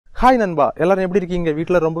Hi நண்பா, எல்லாரும் எப்படி இருக்கீங்க?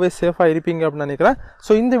 வீட்டில் ரொம்பவே சேஃபாக இருப்பீங்க அப்படின்னு நினைக்கிறேன்.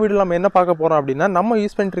 ஸோ இந்த வீடியோவில் நம்ம என்ன பார்க்க போகிறோம் அப்படின்னா, நம்ம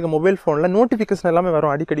யூஸ் பண்ணிட்டு இருக்க மொபைல் ஃபோனில் நோட்டிஃபிகேஷன் எல்லாமே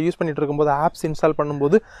வரும். அடிக்கடி யூஸ் பண்ணிட்டு இருக்கும்போது ஆப்ஸ் இன்ஸ்டால்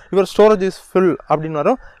பண்ணும்போது யுவர் ஸ்டோரேஜ் இஸ் ஃபில் அப்படின்னு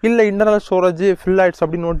வரும், இல்லை இன்டர்னல் ஸ்டோரேஜ் ஃபில் ஆயிடுச்சு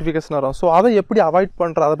அப்படின்னு நோட்டிஃபிகேஷன் வரும். ஸோ அதை எப்படி அவாய்ட்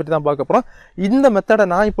பண்ணுற அதை பற்றி தான் பார்க்க போகிறோம். இந்த மெத்தடை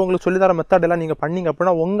நான் இப்போ உங்களுக்கு சொல்லித்தர மெத்தட் எல்லாம் நீங்கள் பண்ணீங்க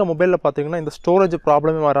அப்படின்னா உங்கள் மொபைலில் பார்த்தீங்கன்னா இந்த ஸ்டோரேஜ்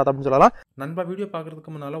ப்ராப்ளமே வராது அப்படின்னு சொல்லலாம். நண்பா, வீடியோ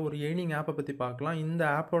பார்க்குறதுக்கு முன்னால் ஒரு ஏர்னிங் ஆப்பை பற்றி பார்க்கலாம். இந்த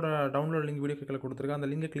ஆப்போட டவுன்லோட் லிங்க் வீடியோ கீழே கொடுத்துருக்கேன். அந்த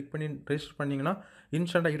லிங்கை கிளிக் பண்ணி ரெஜிஸ்டர் பண்ணிங்கன்னா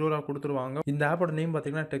இன்ஸ்டன்ட்டாக 20 ரூபா கொடுத்துருவாங்க. இந்த ஆப்போட நேம்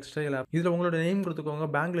பார்த்தீங்கன்னா டெக்ஸ்டைல் ஆப். இதில் உங்களோட நேம் கொடுத்துக்கோங்க.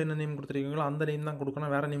 பேங்க்ல என்ன நேம் கொடுத்துருக்கீங்களோ அந்த நேம் தான்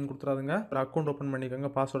கொடுக்கணும், வேற நேம் கொடுத்துறாதுங்க. ஒரு அக்கௌண்ட் ஓப்பன் பண்ணிக்கோங்க,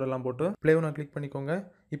 பாஸ்வேர்ட் எல்லாம் போட்டு ப்ளே ஒன்று கிளிக் பண்ணிக்கோங்க.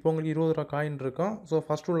 இப்போ உங்களுக்கு 20 ரூபா காயின் இருக்கும். ஸோ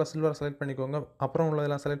ஃபர்ஸ்ட் உள்ள சில்வர் செலக்ட் பண்ணிக்கோங்க. அப்புறம்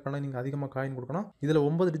உள்ளதெல்லாம் செலக்ட் பண்ணால் நீங்கள் அதிகமாக காயின் கொடுக்கணும். இதில்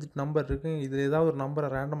 9 டிஜிட் நம்பர் இருக்குது. இதில் ஏதாவது ஒரு நம்பரை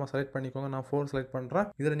ரேண்டமாக செலக்ட் பண்ணிக்கோங்க. நான் 4 செலக்ட் பண்ணுறேன்.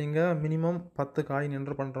 இதில் நீங்கள் மினிமம் 10 காயின்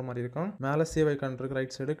என்டர் பண்ணுற மாதிரி இருக்கும். மேலே சேவ் ஐக்கான் இருக்கு,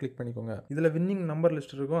 ரைட் சைடு கிளிக் பண்ணிக்கோங்க. இதில் வின்னிங் நம்பர்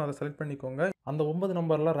லிஸ்ட் இருக்கும், அதை செலக்ட் பண்ணிக்கோங்க. அந்த 9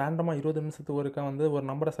 நம்பரில் ரேண்டமாக 20 நிமிஷத்துக்கு ஒருக்கா வந்து ஒரு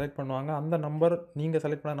நம்பரை செலக்ட் பண்ணுவாங்க. அந்த நம்பர் நீங்கள்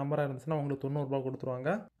செலக்ட் பண்ண நம்பராக இருந்துச்சுன்னா உங்களுக்கு 90 ரூபா கொடுத்துருவாங்க.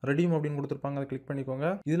 ரெடீம் அப்படின்னு கொடுத்துருப்பாங்க, அதை கிளிக் பண்ணிக்கோங்க.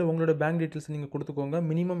 இதில் உங்களோட பேங்க் டீட்டெயில்ஸ் நீங்கள் கொடுத்துக்கோங்க.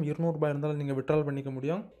 மினிமம் 200 ரூபாய் இருந்தாலும் நீங்கள் விட்ரால் பண்ணிக்க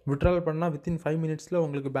முடியும். விட்ரால் பண்ணால் வித்தின் 5 மினிட்ஸில்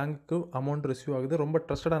உங்களுக்கு பேங்க்கு அமௌண்ட் ரிசீவ் ஆகுது. ரொம்ப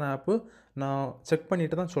ட்ரஸ்டடான ஆப்பு, நான் செக்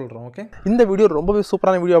பண்ணிட்டு தான் சொல்கிறேன். ஓகே, இந்த வீடியோ ரொம்பவே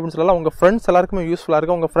சூப்பரான வீடியோ அப்படின்னு சொல்லலாம். உங்கள் ஃப்ரெண்ட்ஸ் எல்லாருக்குமே யூஸ்ஃபுல்லாக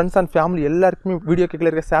இருக்கும். உங்கள் ஃப்ரெண்ட்ஸ் அண்ட் ஃபேமிலி எல்லாருக்குமே வீடியோ கீழே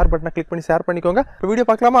இருக்க ஷேர் பட்டனை கிளிக் பண்ணி ஷேர் பண்ணிக்கோங்க. இப்போ வீடியோ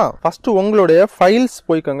பார்க்கலாமா? ஃபர்ஸ்ட் உங்களுடைய ஃபைல்ஸ்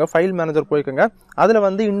போய்க்கோங்க, ஃபைல் மேனேஜர் போய்க்கோங்க. அதில்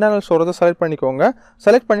வந்து இன்டர்னல் ஸ்டோரேஜை செலக்ட் பண்ணிக்கோங்க.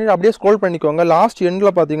 செலக்ட் பண்ணிட்டு அப்படியே ஸ்க்ரோல் பண்ணிக்கோங்க. லாஸ்ட்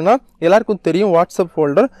எண்டில் பார்த்தீங்கன்னா எல்லாருக்கும் தெரியும் வாட்ஸ்அப்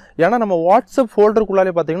ஃபோல்டர். ஏன்னா நம்ம வாட்ஸ்அப்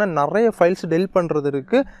ஃபோல்டருக்குள்ளாலே பார்த்தீங்கன்னா நிறைய ஃபைல்ஸ் டெலிட் பண்ணுறது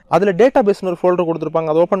இருக்குது. அதில் டேட்டா பேஸ்னு ஒரு ஃபோல்டர் கொடுத்துருப்பாங்க,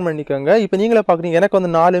 அதை ஓப்பன் பண்ணிக்கோங்க. இப்போ நீங்களே பார்க்குறீங்க, எனக்கு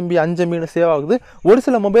வந்து 4 MB 5 MB சேவ் ஆகுது. ஒரு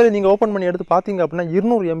சில மொபைலை நீங்கள் ஓப்பன் பண்ணி எடுத்து பார்த்தீங்க அப்படின்னா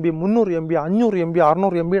 200 MB 300 MB 500 MB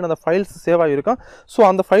 600 MB அந்த ஃபைல்ஸ் சேவ் ஆகிருக்கும். ஸோ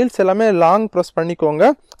அந்த ஃபைல்ஸ் எல்லாமே லாங் ப்ரெஸ் பண்ணிக்கோங்க,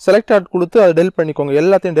 செலக்ட் ஆட் கொடுத்து அதை டெலிட் பண்ணிக்கோங்க.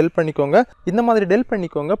 எல்லாத்தையும் டெலிட் பண்ணிக்கோங்க. இந்த மாதிரி டெலிட்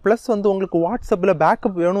பண்ணிக்கோங்க. ப்ளஸ் வந்து உங்களுக்கு வாட்ஸ்அப்பில்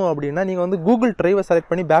பேக்கப் வேணும் அப்படின்னா நீங்கள் வந்து கூகுள் டிரைவை செலக்ட்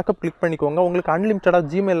பண்ணி பேக்கப் கிளிக் பண்ணிக்கோங்க. உங்களுக்கு அன்லிமிட்டடாக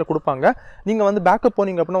ஜிமெயிலில் கொடுப்பாங்க. நீங்கள் வந்து பேக்கப்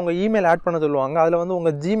போனீங்க அப்படின்னா உங்கள் இமெயில் ஆட் பண்ண சொல்லுவாங்க. அதில் வந்து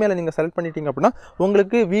உங்கள் ஜிமெயிலை நீங்கள் செலக்ட் பண்ணிட்டீங்க அப்படின்னா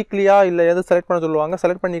உங்களுக்கு வீக்லியா இல்லை எது செலக்ட் பண்ண சொல்லுவாங்க.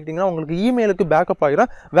 செலக்ட் பண்ணிக்கிட்டீங்கன்னா உங்களுக்கு இமெயிலுக்கு பேக்கப்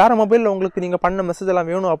ஆகிடும். வேறு மொபைலில் உங்களுக்கு நீங்கள் பண்ண மெசேஜ் எல்லாம்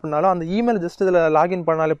வேணும் அப்படின்னாலும் அந்த இமெயில் ஜஸ்ட் இதில் லாகின்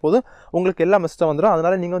பண்ணாலே போதும், உங்களுக்கு எல்லா மெசேஜும் வந்துடும்.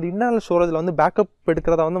 அதனால் நீங்கள் வந்து இன்டர்னல் ஸ்டோரேஜில் வந்து பேக்கப்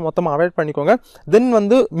எடுக்கிறத வந்து மொத்தமாக அவாய்ட் பண்ணிக்கோங்க. தென்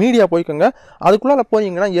வந்து மீடியா போய்க்கோங்க. அதுக்குள்ளே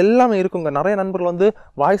போயிங்கன்னா எல்லாமே இருக்குங்க. நிறைய நண்பர்கள் வந்து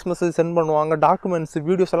வாய்ஸ் மெசேஜ் சென்ட் பண்ணுவாங்க, டாக்குமெண்ட்ஸ்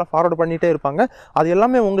வீடியோஸ் எல்லாம் ஃபார்வர்ட் பண்ணிகிட்டே இருப்பாங்க. அது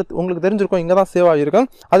எல்லாமே உங்களுக்கு தெரிஞ்சிருக்கும், இங்கே தான் சேவ் ஆகிருக்கும்.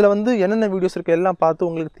 அதில் வந்து என்னென்ன வீடியோஸ் இருக்குது எல்லாம் பார்த்து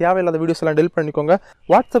உங்களுக்கு தேவையில்லாத வீடியோஸ் எல்லாம் டெலிட் பண்ணிக்கோங்க.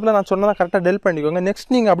 வாட்ஸ்அப்பில் நான் சொன்னதான் கரெக்டாக டெலிட் பண்ணிக்கோங்க.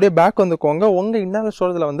 நெக்ஸ்ட் நீங்கள் அப்படியே பேக் வந்துக்கோங்க. உங்கள் இன்டர்னல்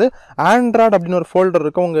ஸ்டோரேஜில் வந்து ஆண்ட்ராய்டு அப்படின்னு ஒரு ஃபோல்டர்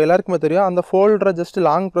இருக்கும், உங்கள் எல்லாருக்குமே தெரியும். அந்த ஃபோல்டரை ஜஸ்ட்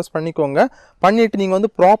லாங் ப்ரெஸ் பண்ணிக்கோங்க. பண்ணிவிட்டு நீங்கள்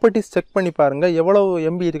வந்து ப்ராப்பர்ட்டிஸ் செக் பண்ணி பாருங்கள் எவ்வளோ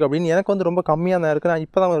MB இருக்குது அப்படின்னு. எனக்கு வந்து ரொம்ப கம்மியாக தான் இருக்குது. நான்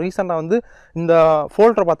இப்போ தான் ரீசெண்டாக வந்து இந்த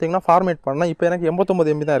ஃபோல்டரை பார்த்தீங்கன்னா ஃபார்மேட் பண்ணேன். இப்போ எனக்கு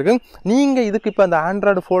 89 MB தான் இருக்குது. நீங்கள் இதுக்கு இப்போ அந்த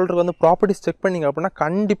ஆண்ட்ராய்டு ஃபோல்டருக்கு வந்து ப்ராப்பர்ட்டிஸ் செக் பண்ணிங்க அப்படின்னா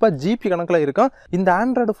கண்டிப்பாக ஜிபி கணக்கில் இருக்கும். இந்த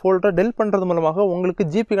ஆண்ட்ராய்டு ஃபோல்டரை டெலிட் பண்ணுறது மூலமாக உங்களுக்கு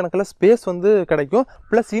ஜிபி கணக்கில் ஸ்பேஸ் வந்து கிடைக்கும்.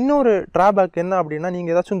 ப்ளஸ் இன்னொரு ட்ராபேக் என்ன அப்படின்னா,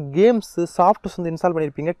 நீங்கள் ஏதாச்சும் கேம்ஸ் சாஃப்ட்வேர்ஸ் வந்து இன்ஸ்டால்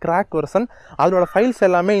பண்ணியிருப்பீங்க, கிராக் வெர்ஷன், அதோட ஃபைல்ஸ்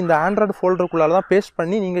எல்லாமே இந்த ஆண்ட்ராய்டு ஃபோல்டருக்குள்ளால தான் பேஸ்ட்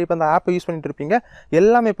பண்ணி நீங்கள் இப்போ அந்த ஆப்பை யூஸ் பண்ணிட்டு இருப்பீங்க,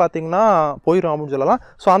 எல்லாமே பார்த்தீங்கன்னா போயிடும் அப்படின்னு சொல்லலாம்.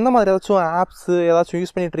 ஸோ அந்த மாதிரி ஏதாச்சும் ஆப்ஸ் ஏதாச்சும்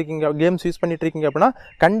யூஸ் பண்ணிட்டு இருக்கீங்க, கேம்ஸ் யூஸ் பண்ணிட்டு இருக்கீங்க அப்படின்னா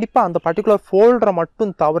கண்டிப்பாக அந்த பர்டிகுலர் ஃபோல்டரை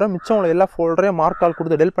மட்டும் தவிர மிச்சம் உள்ள எல்லா ஃபோல்டரையும் மார்க் கால்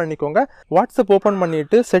கொடுத்து டெலிட் பண்ணிக்கோங்க. வாட்ஸ்அப் ஓப்பன்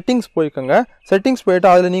பண்ணிட்டு செட்டிங்ஸ் போய்க்கோங்க. செட்டிங்ஸ் போயிட்டு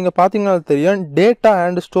அதில் நீங்கள் பார்த்தீங்கன்னா தெரியும் டேட்டா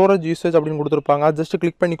அண்ட் ஸ்டோரேஜ் யூசேஜ் அப்படின்னு கொடுத்துருப்பாங்க. அது ஜஸ்ட்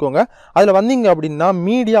கிளிக் பண்ணிக்கோங்க. அதில் வந்தீங்க அப்படின்னா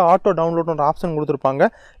மீடியா ஆட்டோ டவுன்லோட் ஒரு ஆப்ஷன் கொடுத்துருப்பாங்க.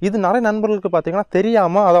 இது நிறைய நண்பர்களுக்கு பார்த்தீங்கன்னா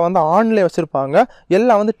தெரியாமல் அதை வந்து ஆன்லேயே வச்சிருப்பாங்க,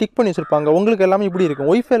 எல்லாம் வந்து டிக் பண்ணி வச்சிருப்பாங்க. உங்களுக்கு எல்லாமே இப்படி இருக்கும்,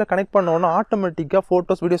 ஒய்ஃபைல கனெக்ட் பண்ணோன்னா ஆட்டோமேட்டிக்காக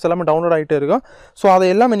ஃபோட்டோஸ் வீடியோஸ் எல்லாமே டவுன்லோட் ஆகிட்டே இருக்கும். ஸோ அதை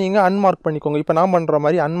எல்லாமே நீங்கள் அன்மார்க் பண்ணிக்கோங்க. இப்போ நான் பண்ணுற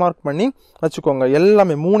மாதிரி அன்மார்க் பண்ணி வச்சுக்கோங்க.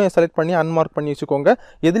 எல்லாமே 3 செலக்ட் பண்ணி அன்மார்க் பண்ணி வச்சுக்கோங்க.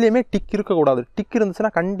 எதுலேயுமே டிக் இருக்கக்கூடாது. டிக்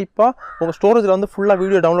இருந்துச்சுன்னா கண்டிப்பாக உங்கள் ஸ்டோரேஜில் வந்து ஃபுல்லாக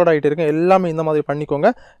வீடியோ டவுன்லோட் ஆகிட்டு இருக்கும். எல்லாமே இந்த மாதிரி பண்ணிக்கோங்க.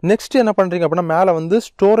 நெக்ஸ்ட் என்ன பண்ணுறீங்க அப்படின்னா மேலே வந்து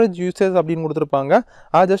ஸ்டோரேஜ் யூசேஜ் அப்படின்னு கொடுத்துருப்பாங்க.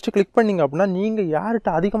 அதை ஜஸ்ட் கிளிக் பண்ணிங்க அப்படின்னா நீங்கள் யார்கிட்ட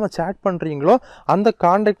அதிகமாக சேட் பண்ணுறீங்களோ அந்த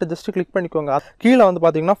கான்டாக்டை ஜஸ்ட் கிளிக் பண்ணிக்கோங்க. கீழே வந்து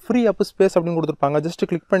பார்த்தீங்கன்னா ஃப்ரீ அப் ஸ்பேஸ் அப்படின்னு கொடுத்துருப்பாங்க. ஜஸ்ட்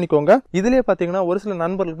கிளிக் பண்ணிக்கோங்க. இதிலே பார்த்தீங்கன்னா ஒரு சில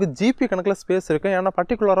நண்பர்களுக்கு ஜிபி கணக்கில் ஸ்பேஸ் இருக்குது. ஏன்னா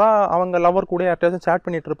பர்டிகுலராக அவங்க லவர் கூட யார்ட்டாச்சும் சேட்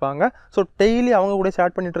பண்ணிட்டு இருப்பாங்க. ஸோ டெய்லி அவங்க கூட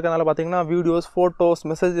சேட் பண்ணிட்டு இருக்கனால பார்த்தீங்கன்னா வீடியோஸ் ஃபோட்டோஸ்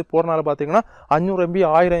மெசேஜ் போகிறனால பார்த்தீங்கன்னா 500 MB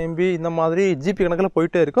 1000 MB இந்த மாதிரி ஜிபி கணக்கில்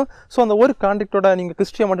போயிட்டே இருக்கும். ஸோ அந்த ஒரு கான்டாக்டோட நீங்கள்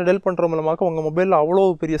கிறிஸ்டியை மட்டும் டெலிட் பண்ணுற மூலமாக உங்கள் மொபைலில் அவ்வளோ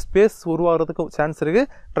பெரிய ஸ்பேஸ் உருவாகிறதுக்கு சான்ஸ் இருக்குது.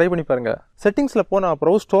 ட்ரை பண்ணி பாருங்கள். செட்டிங்ஸில் போன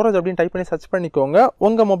அப்புறம் ஸ்டோரேஜ் அப்படின்னு டைப் பண்ணி சர்ச் பண்ணிக்கோங்க.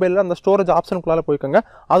 உங்கள் மொபைலில் அந்த ஸ்டோரேஜ் ஆப்ஷனுக்குள்ளால போய்க்கோங்க.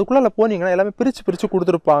 அதுக்குள்ளே போனீங்கன்னா எல்லாமே பிரித்து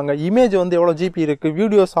கொடுத்துருப்பாங்க. இமேஜ் வந்து எவ்வளோ ஜிபி இருக்குது,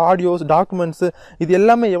 வீடியோஸ் ஆடியோஸ் டாக்குமெண்ட்ஸ் இது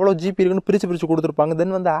எல்லாமே எவ்வளோ ஜிபி இருக்குன்னு பிரித்து கொடுத்துருப்பாங்க.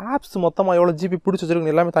 தென் வந்து ஆப்ஸ் மொத்தமாக எவ்வளோ ஜிபி பிடிச்சி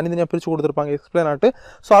வச்சிருக்கு எல்லாமே தனித்தனியாக பிரித்து கொடுத்துருப்பாங்க எக்ஸ்பிளைன் ஆட்டு.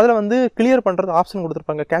 ஸோ அதில் வந்து கிளியர் பண்ணுறது ஆப்ஷன்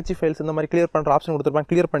கொடுத்துருப்பாங்க. கேட்சி ஃபைல்ஸ் இந்த மாதிரி கிளியர் பண்ணுற ஆப்ஷன் கொடுத்துருப்பாங்க.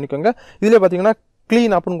 கிளியர் பண்ணிக்கோங்க. இதில் பார்த்தீங்கன்னா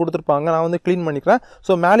க்ளீன் அப்படின்னு கொடுத்துருப்பாங்க. நான் வந்து க்ளீன் பண்ணிக்கிறேன்.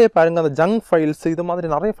 ஸோ மேலேயே பாருங்கள் அந்த ஜங்க் ஃபைல்ஸ் இது மாதிரி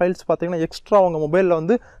நிறைய ஃபைல்ஸ் பார்த்தீங்கன்னா எக்ஸ்ட்ரா உங்கள் மொபைலில்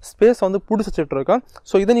வந்து ஸ்பேஸ் வந்து பிடிச்சிட்டு இருக்கேன்.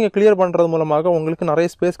 ஸோ இதை நீங்கள் கிளியர் பண்ணுறது மூலமாக உங்களுக்கு நிறைய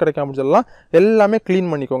ஸ்பேஸ் கிடைக்காம சொல்லலாம். எல்லாமே க்ளீன்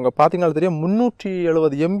பண்ணிக்கோங்க. பார்த்தீங்கன்னா தெரியும்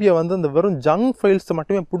 370 MB வந்து இந்த வெறும் ஜங்க் ஃபைல்ஸ்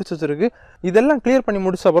மட்டுமே பிடிச்சி வச்சிருக்கு. இதெல்லாம் கிளியர் பண்ணி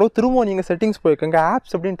முடிச்ச அப்புறம் திரும்ப நீங்கள் செட்டிங்ஸ் போய்க்கோங்க.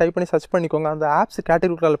 ஆப்ஸ் அப்படின்னு டைப் பண்ணி சர்ச் பண்ணிக்கோங்க. அந்த ஆப்ஸ்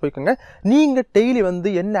கேட்டகரிக்குள்ள போய்க்கோங்க. நீங்கள் டெய்லி வந்து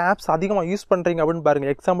என்ன ஆப்ஸ் அதிகமாக யூஸ் பண்ணுறீங்க அப்படின்னு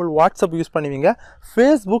பாருங்கள். எக்ஸாம்பிள் வாட்ஸ்அப் யூஸ் பண்ணுவீங்க,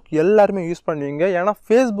 ஃபேஸ்புக் எல்லாருமே யூஸ் பண்ணுவீங்க. ஏன்னா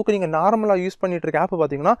ஃபேஸ்புக் நீங்கள் நார்மலாக யூஸ் பண்ணிட்டு இருக்க ஆப்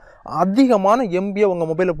பார்த்தீங்கன்னா அதிகமான MB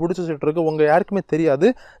உங்கள் மொபைலில் பிடிச்சி வச்சுட்டு இருக்கு. உங்கள் யாருக்குமே தெரியாது.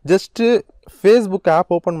 ஜஸ்ட்டு ஃபேஸ்புக்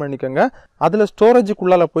ஆப் ஓப்பன் பண்ணிக்கோங்க. அதில்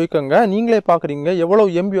ஸ்டோரேஜுக்குள்ளால போய்க்கோங்க. நீங்களே பார்க்குறீங்க எவ்வளோ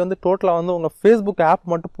MB வந்து டோட்டலாக வந்து உங்கள் ஃபேஸ்புக் ஆப்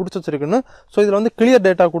மட்டும் பிடிச்சி வச்சிருக்குன்னு. ஸோ இதில் வந்து கிளியர்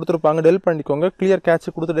டேட்டா கொடுத்துருப்பாங்க. டெல் பண்ணிக்கோங்க. கிளியர் கேட்ச்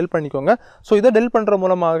கொடுத்து டெல் பண்ணிக்கோங்க. ஸோ இதை டெல் பண்ணுற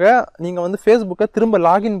மூலமாக நீங்கள் வந்து ஃபேஸ்புக்கை திரும்ப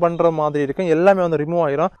லாகின் பண்ணுற மாதிரி இருக்கும். எல்லாமே வந்து ரிமூவ்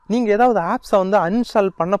ஆயிரும். நீங்கள் ஏதாவது ஆப்ஸை வந்து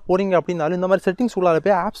அன்ஸ்டால் பண்ண போறீங்க அப்படின்னாலும் இந்த மாதிரி செட்டிங்ஸ் உள்ளார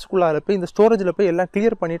போய் ஆப்ஸ்க்குள்ளார போய் இந்த ஸ்டோரேஜில் போய் எல்லாம்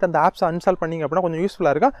கிளியர் பண்ணிட்டு அந்த ஆப்ஸை அன்ஸ்டால் பண்ணிங்க அப்படின்னா கொஞ்சம்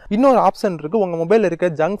யூஸ்ஃபுல்லாக இருக்கும். இன்னொரு ஆப்ஷன் இருக்குது. உங்கள் மொபைலில்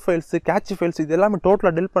இருக்க ஜங்க் ஃபைல்ஸ், கேட்ச் ஃபைல்ஸ் இது எல்லாமே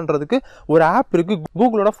டோட்டலாக டெல் பண்ணுறதுக்கு ஒரு ஆப் இருக்கு.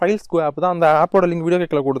 கூகுளோட ஃபைல்ஸ் கோ ஆப் தான். அந்த ஆப்போட லிங்க் வீடியோ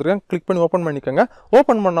கேட்கல கொடுத்துருக்கேன். கிளிக் பண்ணி ஓப்பன் பண்ணிக்கோங்க.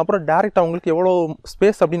 ஓப்பன் பண்ண அப்புறம் டேரெக்டாக உங்களுக்கு எவ்வளோ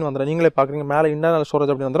ஸ்பேஸ் அப்படின்னு வந்துடும். நீங்களே பார்க்குறீங்க மேலே இன்டர்னல்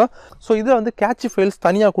ஸ்டோரேஜ் அப்படின்னு வந்துடும். ஸோ இதில் வந்து கேட்ச் ஃபைல்ஸ்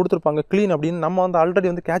தனியாக கொடுத்துருப்பாங்க க்ளீன் அப்படின்னு. நம்ம வந்து ஆல்ரெடி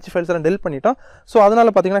வந்து கேட்ச் ஃபைல்ஸ் எல்லாம் டெல் பண்ணிட்டோம். ஸோ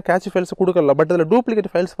அதனால பார்த்தீங்கன்னா கேட்ச் ஃபைல்ஸ் கொடுக்கல. பட் இதில் டூப்ளிகேட்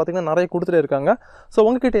ஃபைல்ஸ் பார்த்தீங்கன்னா நிறைய கொடுத்துட்டே இருக்காங்க. ஸோ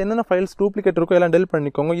உங்ககிட்ட என்னென்ன ஃபைல்ஸ் டூப்ளிகேட் இருக்கோ எல்லாம் டெல்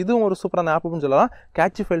பண்ணிக்கோங்க. இதுவும் ஒரு சூப்பரான ஆப் அப்படின்னு சொல்லலாம்.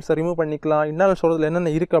 கேட்ச் ஃபைல்ஸை ரிமூவ் பண்ணிக்கலாம். இன்டர்னல் ஸ்டோரேஜில்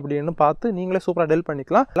என்னென்ன இருக்குது அப்படின்னு பார்த்து நீங்களே சூப்பராக டெல்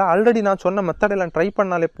பண்ணிக்கலாம். ஆல்ரெடி நான் சொன்ன மெத்தட் எல்லாம் ட்ரை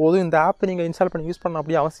பண்ணாலே போதும். இந்த ஆப் நீங்கள் இன்ஸ்டால் பண்ணி யூஸ் பண்ண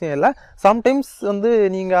அப்படியே அவசியம் இல்லை. சம்டைம்ஸ் வந்து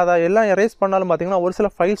நீங்கள் அதை எல்லாம் எரேஸ் பண்ணாலும் பார்த்தீங்கன்னா ஒரு சில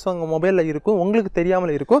ஃபைல்ஸ் உங்கள் மொபைலில் இருக்கும், உங்களுக்கு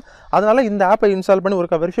தெரியாமல் இருக்கும். அதனால இந்த ஆப்பை இன்ஸ்டால் பண்ணி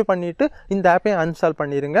ஒருக்கா வெரிஃபை பண்ணிவிட்டு இந்த ஆப்பையும் அன்ஸ்டால்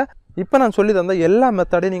பண்ணிடுங்க. இப்போ நான் சொல்லி தந்த எல்லா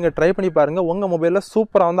மெத்தடையும் நீங்கள் ட்ரை பண்ணி பாருங்கள். உங்கள் மொபைலில்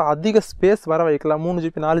சூப்பராக வந்து அதிக ஸ்பேஸ் வர வைக்கலாம்.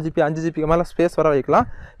 3GB 4GB 5GB மேலே ஸ்பேஸ் வர வைக்கலாம்.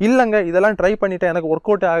 இல்லைங்க இதெல்லாம் ட்ரை பண்ணிவிட்டேன் எனக்கு ஒர்க்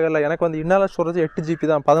அவுட் ஆகலை, எனக்கு வந்து இன்டர்னல் ஸ்டோரேஜ் 8GB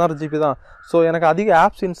தான் 16GB தான். ஸோ எனக்கு அதிக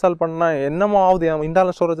ஆப்ஸ் இன்ஸ்டால் பண்ணால் என்னமோ ஆகுது,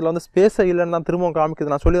 இன்டர்னல் ஸ்டோரேஜில் வந்து ஸ்பேஸே இல்லைன்னு தான் திரும்ப காமிக்குது.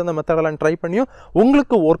 நான் சொல்லி தந்த மெத்தடெல்லாம் ட்ரை பண்ணியும்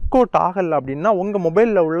உங்களுக்கு ஒர்க் அவுட் ஆகலை அப்படின்னா உங்கள்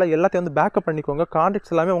மொபைலில் உள்ள எல்லாத்தையும் வந்து பேக்கப் பண்ணிக்கோங்க.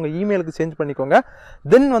 கான்டாக்ட்ஸ் எல்லாமே உங்கள் இமெயிலுக்கு சேஞ்ச் பண்ணிக்கோங்க.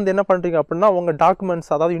 தென் வந்து என்ன பண்ணுறீங்க அப்படின்னா உங்கள்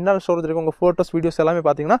டாக்குமெண்ட்ஸ், அதாவது இன்டர்னல் ஸ்டோரேஜ் இருக்க உங்கள் ஃபோட்டோஸ், வீடியோஸ் எல்லாமே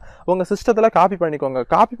பார்த்தீங்கன்னா உங்கள் சிஸ்டத்தில் காப்பி பண்ணிக்கோங்க.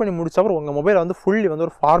 காப்பி பண்ணி முடிச்சப்பறம் உங்கள் மொபைலை வந்து ஃபுல்லி வந்து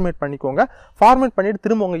ஒரு ஃபார்மேட் பண்ணிக்கோங்க. ஃபார்மேட் பண்ணிவிட்டு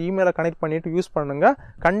திரும்ப உங்கள் இமெயிலை கனெக்ட் பண்ணிவிட்டு யூஸ் பண்ணுங்கள்.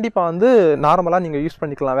 கண்டிப்பாக வந்து நார்மலாக நீங்கள் யூஸ்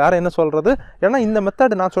பண்ணிக்கலாம். வேறு என்ன சொல்கிறது, ஏன்னா இந்த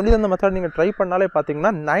மெத்தட் நான் சொல்லி அந்த மெத்தட் நீங்கள் ட்ரை பண்ணாலே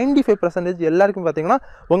பார்த்தீங்கன்னா 95% எல்லாருக்கும் பார்த்தீங்கன்னா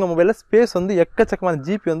உங்கள் மொபைலில் ஸ்பேஸ் வந்து எக்கச்சக்கமான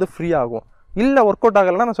GB வந்து ஃப்ரீ ஆகும். இல்லை ஒர்க் அவுட்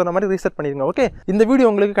ஆகலைன்னா நான் சொன்ன மாதிரி ரீசெட் பண்ணிடுங்க. ஓகே, இந்த வீடியோ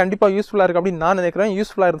உங்களுக்கு கண்டிப்பாக யூஸ்ஃபுல்லாக இருக்குது அப்படின்னு நான் நினைக்கிறேன்.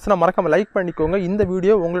 யூஸ்ஃபுல்லாக இருந்துச்சுன்னா மறக்காம லைக் பண்ணிக்கோங்க. இந்த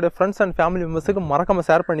வீடியோ உங்களுடைய ஃப்ரெண்ட்ஸ் அண்ட் ஃபேமிலி மெம்பர்ஸுக்கு மறக்காம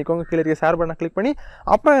ஷேர் பண்ணிக்கோங்க. கீழே ஷேர் பண்ண கிளிக் பண்ணி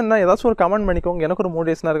அப்புறம் என்ன ஏதாச்சும் ஒரு கமெண்ட் பண்ணிக்கோங்க. எனக்கு ஒரு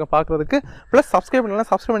மோட்டிவேஷனாக இருக்கும் பார்க்குறதுக்கு. ப்ளஸ் சப்ஸ்கிரைப் பண்ணலாம்,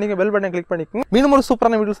 சப்ஸ்கிரைப் பண்ணிக்க, பெல் பட்டனை கிளிக் பண்ணிக்கோங்க. மீண்டும் ஒரு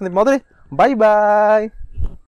சூப்பரான வீடியோ சந்திக்கும் போது பை பாய்.